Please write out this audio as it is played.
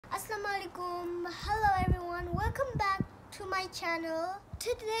Assalamualaikum. Hello everyone, welcome back to my channel.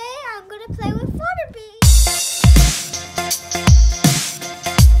 Today I'm gonna play with Orbeez.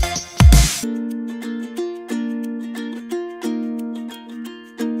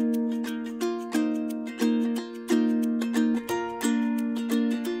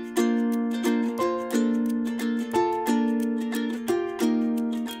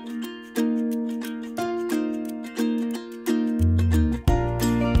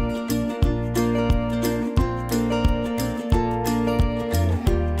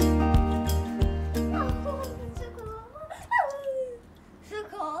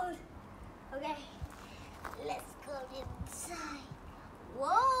 Okay, let's go inside.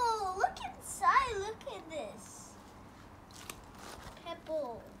 Whoa, look inside, look at this.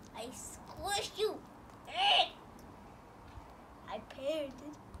 Pebble, I squished you. I paired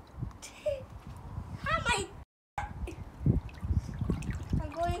it. How am I?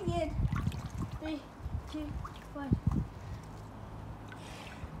 I'm going in. 3, 2, 1.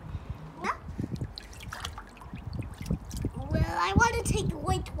 Well, I want to take the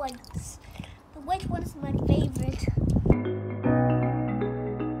white ones. The white one is my favorite.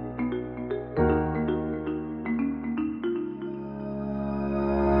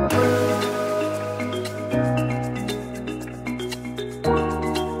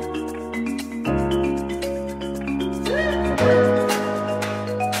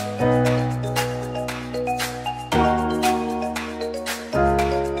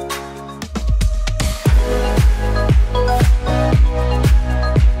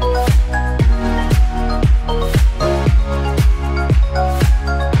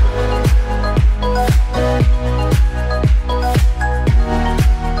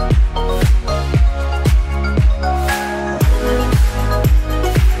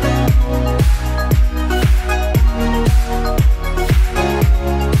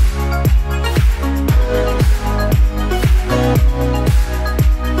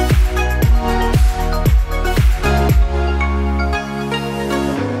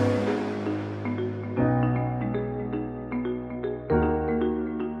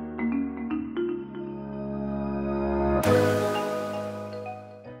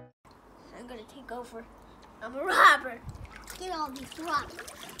 I'm gonna take over. I'm a robber. Get all these robbers.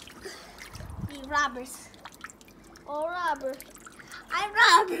 These robbers. Oh, robber. I'm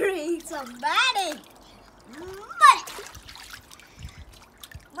robbing somebody. Money.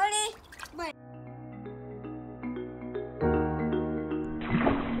 Money. Money.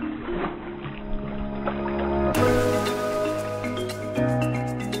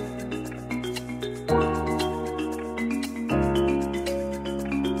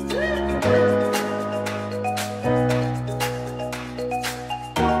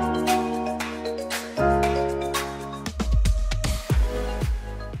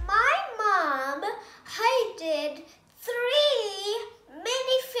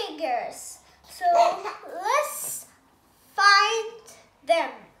 So let's find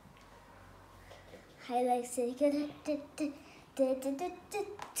them. I like saying man.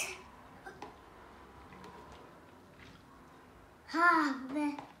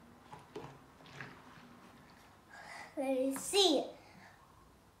 Let me see.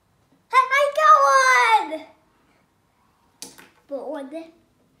 I got one. But one there.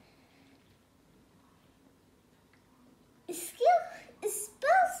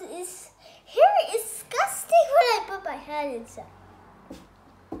 Here is disgusting when I put my hand inside.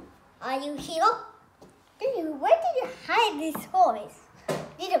 Are you here? Where did you hide these toys?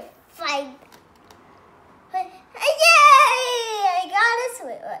 Need to find. Yay! I got a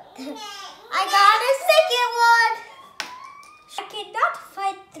I got a second one. I cannot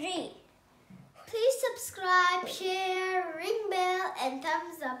find 3. Please subscribe, share, ring bell, and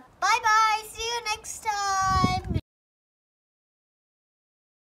thumbs up. Bye bye.